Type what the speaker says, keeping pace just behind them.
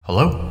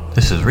Hello,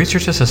 this is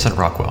Research Assistant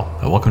Rockwell,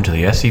 and welcome to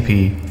the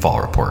SCP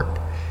Fall Report.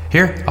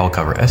 Here, I will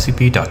cover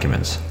SCP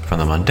documents, from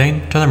the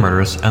mundane to the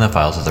murderous and the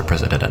files that they're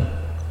presented in.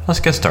 Let's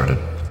get started.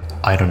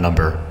 Item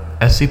number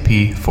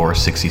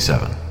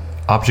SCP-467.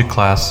 Object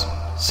Class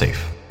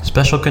Safe.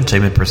 Special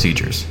Containment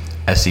Procedures.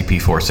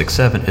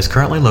 SCP-467 is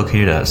currently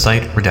located at a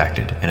site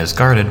redacted and is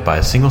guarded by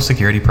a single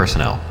security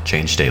personnel,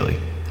 changed daily.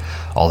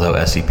 Although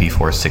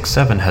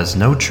SCP-467 has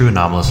no true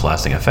anomalous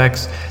lasting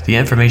effects, the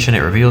information it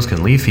reveals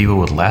can leave people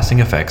with lasting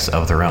effects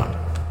of their own.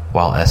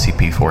 While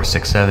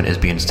SCP-467 is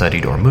being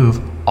studied or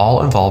moved,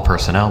 all involved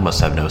personnel must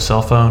have no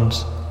cell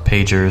phones,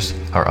 pagers,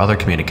 or other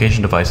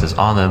communication devices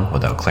on them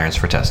without clearance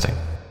for testing.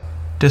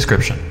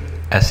 Description: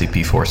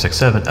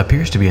 SCP-467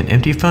 appears to be an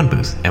empty phone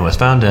booth and was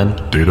found in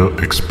Data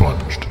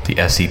expunged. The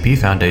SCP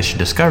Foundation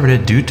discovered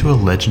it due to a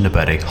legend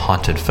about a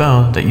haunted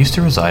phone that used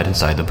to reside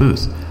inside the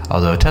booth,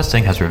 although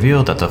testing has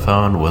revealed that the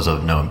phone was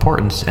of no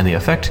importance and the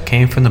effect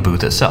came from the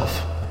booth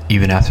itself.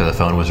 Even after the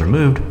phone was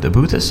removed, the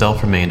booth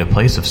itself remained a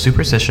place of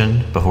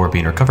superstition before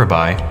being recovered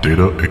by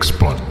Data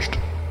expunged.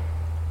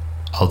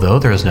 Although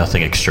there is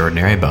nothing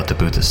extraordinary about the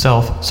booth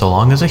itself, so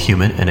long as a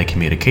human and a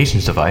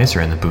communications device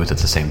are in the booth at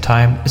the same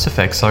time, its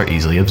effects are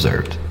easily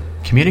observed.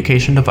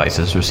 Communication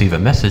devices receive a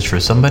message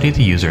for somebody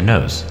the user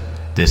knows.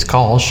 This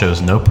call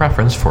shows no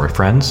preference for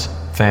friends,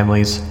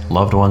 families,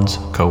 loved ones,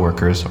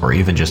 co-workers, or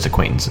even just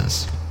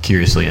acquaintances.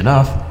 Curiously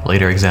enough,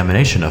 later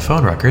examination of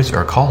phone records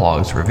or call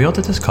logs revealed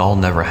that this call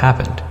never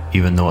happened,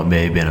 even though it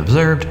may have been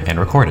observed and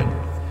recorded.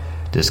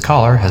 This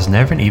caller has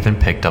never even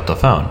picked up the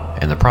phone,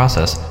 in the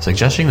process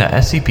suggesting that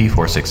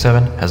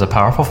SCP-467 has a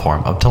powerful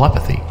form of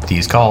telepathy.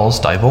 These calls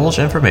divulge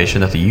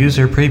information that the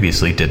user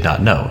previously did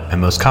not know,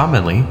 and most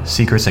commonly,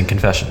 secrets and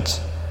confessions.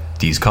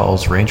 These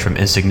calls range from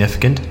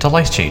insignificant to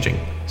life-changing.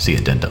 See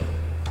addendum.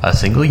 A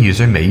single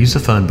user may use the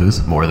phone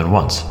booth more than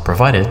once,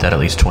 provided that at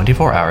least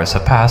 24 hours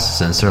have passed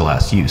since their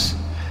last use.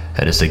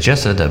 It is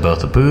suggested that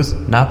both the booth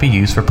not be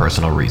used for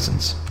personal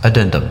reasons.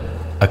 Addendum.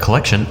 A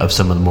collection of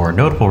some of the more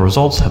notable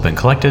results have been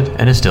collected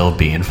and is still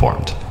being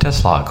formed.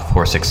 Test log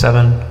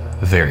 467,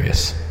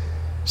 various.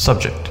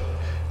 Subject: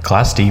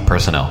 Class D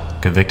personnel,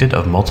 convicted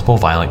of multiple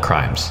violent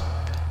crimes.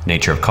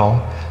 Nature of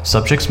call: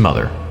 subject's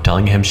mother,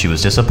 telling him she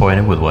was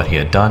disappointed with what he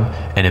had done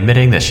and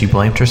admitting that she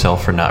blamed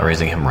herself for not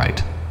raising him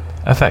right.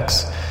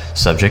 Effects: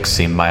 subject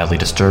seemed mildly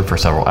disturbed for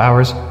several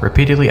hours,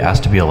 repeatedly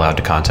asked to be allowed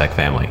to contact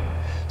family.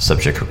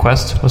 Subject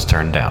request was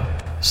turned down.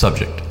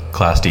 Subject: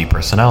 Class D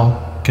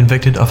personnel,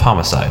 convicted of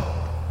homicide.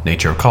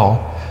 Nature of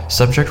call: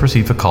 subject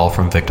received a call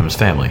from victim's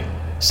family,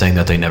 saying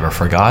that they never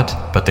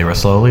forgot, but they were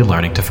slowly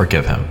learning to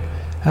forgive him.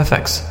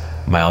 Effects: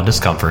 mild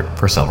discomfort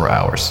for several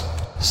hours.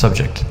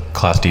 Subject: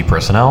 Class D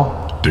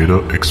personnel.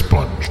 Data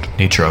expunged.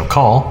 Nature of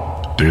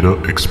call: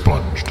 Data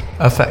expunged.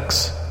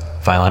 Effects: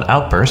 violent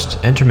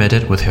outburst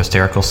intermittent with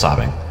hysterical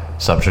sobbing.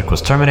 Subject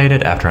was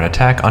terminated after an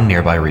attack on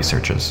nearby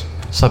researchers.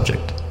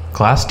 Subject: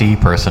 Class D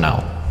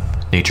personnel.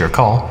 Nature of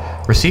call: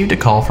 received a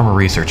call from a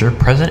researcher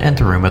present in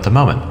the room at the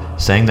moment,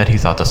 saying that he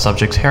thought the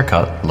subject's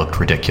haircut looked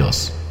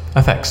ridiculous.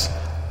 Effects: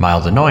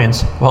 mild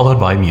annoyance followed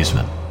by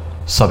amusement.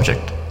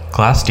 Subject: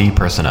 Class D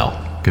personnel,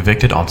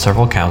 convicted on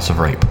several counts of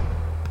rape.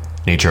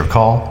 Nature of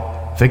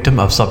call: victim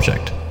of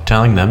subject,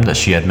 telling them that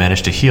she had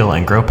managed to heal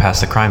and grow past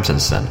the crime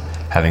since then,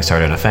 having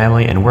started a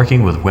family and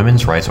working with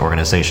women's rights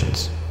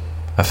organizations.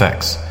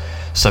 Effects: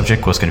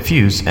 subject was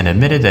confused and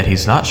admitted that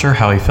he's not sure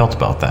how he felt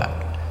about that.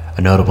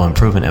 A notable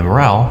improvement in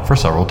morale for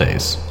several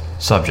days.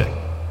 Subject: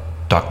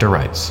 Dr.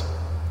 writes.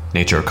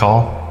 Nature of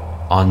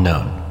call: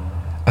 unknown.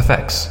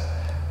 Effects: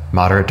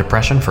 moderate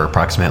depression for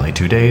approximately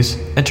 2 days,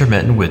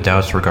 intermittent with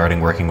doubts regarding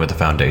working with the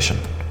Foundation.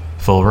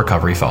 Full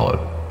recovery followed.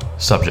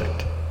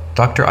 Subject: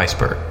 Dr.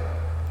 Iceberg.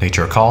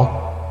 Nature of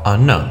call: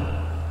 unknown.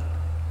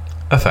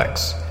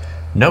 Effects: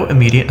 no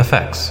immediate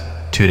effects.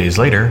 2 days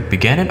later,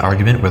 began an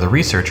argument with a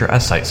researcher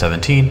at Site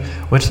 17,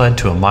 which led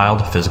to a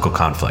mild physical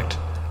conflict.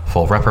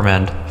 Full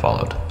reprimand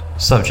followed.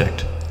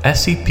 Subject: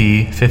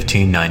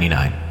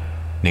 SCP-1599.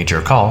 Nature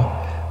of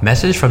call: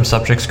 message from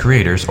subject's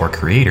creators or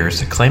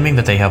creators claiming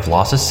that they have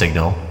lost a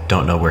signal,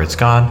 don't know where it's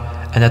gone,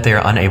 and that they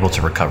are unable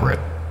to recover it.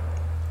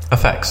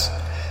 Effects: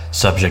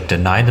 subject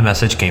denied the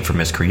message came from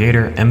his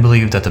creator and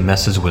believed that the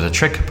message was a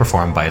trick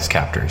performed by his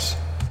captors.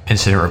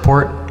 Incident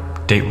report: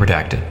 date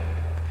redacted.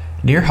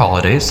 Near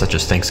holidays such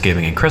as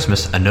Thanksgiving and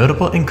Christmas, a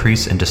notable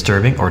increase in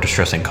disturbing or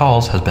distressing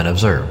calls has been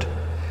observed.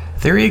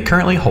 Theory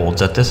currently holds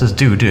that this is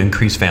due to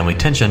increased family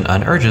tension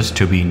and urges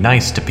to be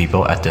nice to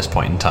people at this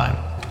point in time.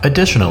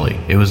 Additionally,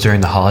 it was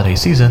during the holiday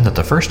season that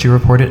the first 2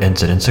 reported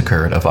incidents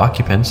occurred of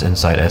occupants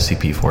inside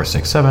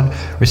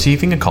SCP-467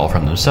 receiving a call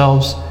from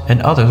themselves,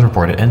 and others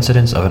reported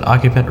incidents of an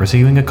occupant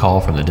receiving a call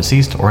from the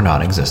deceased or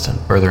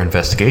non-existent. Further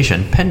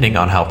investigation pending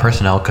on how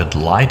personnel could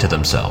lie to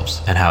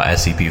themselves, and how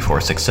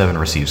SCP-467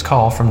 receives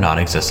call from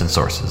non-existent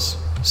sources.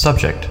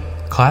 Subject: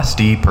 Class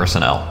D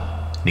personnel.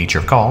 Nature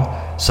of call: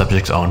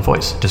 subject's own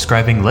voice,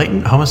 describing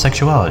latent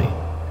homosexuality.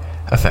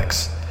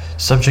 Effects: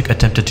 subject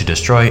attempted to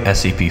destroy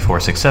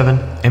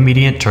SCP-467,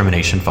 immediate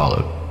termination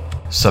followed.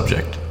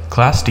 Subject: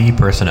 Class D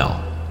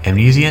personnel,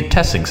 amnesient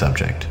testing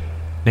subject.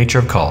 Nature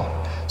of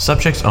call.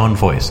 Subject's own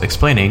voice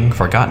explaining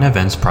forgotten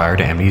events prior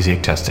to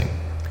amnesiac testing.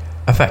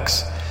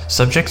 Effects.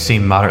 Subject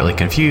seemed moderately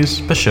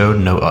confused but showed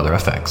no other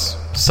effects.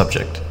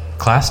 Subject.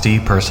 Class D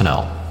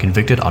personnel,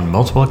 convicted on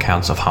multiple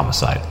accounts of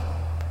homicide.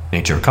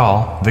 Nature of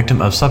call.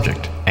 Victim of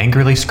subject,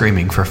 angrily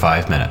screaming for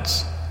 5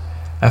 minutes.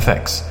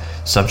 Effects.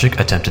 Subject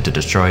attempted to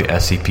destroy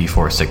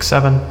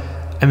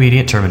SCP-467.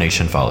 Immediate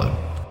termination followed.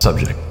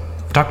 Subject.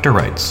 Dr.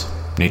 Wrights.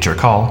 Nature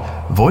call.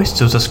 Voice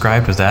was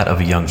described as that of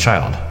a young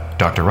child.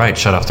 Dr. Wright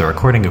shut off the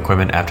recording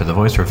equipment after the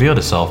voice revealed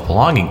itself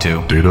belonging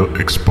to Data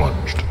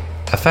expunged.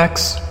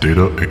 Effects.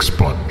 Data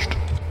expunged.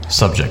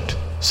 Subject.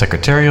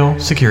 Secretarial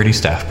Security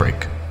Staff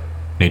Break.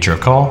 Nature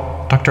of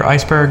call. Dr.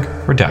 Iceberg.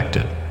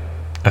 Redacted.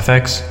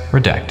 Effects.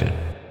 Redacted.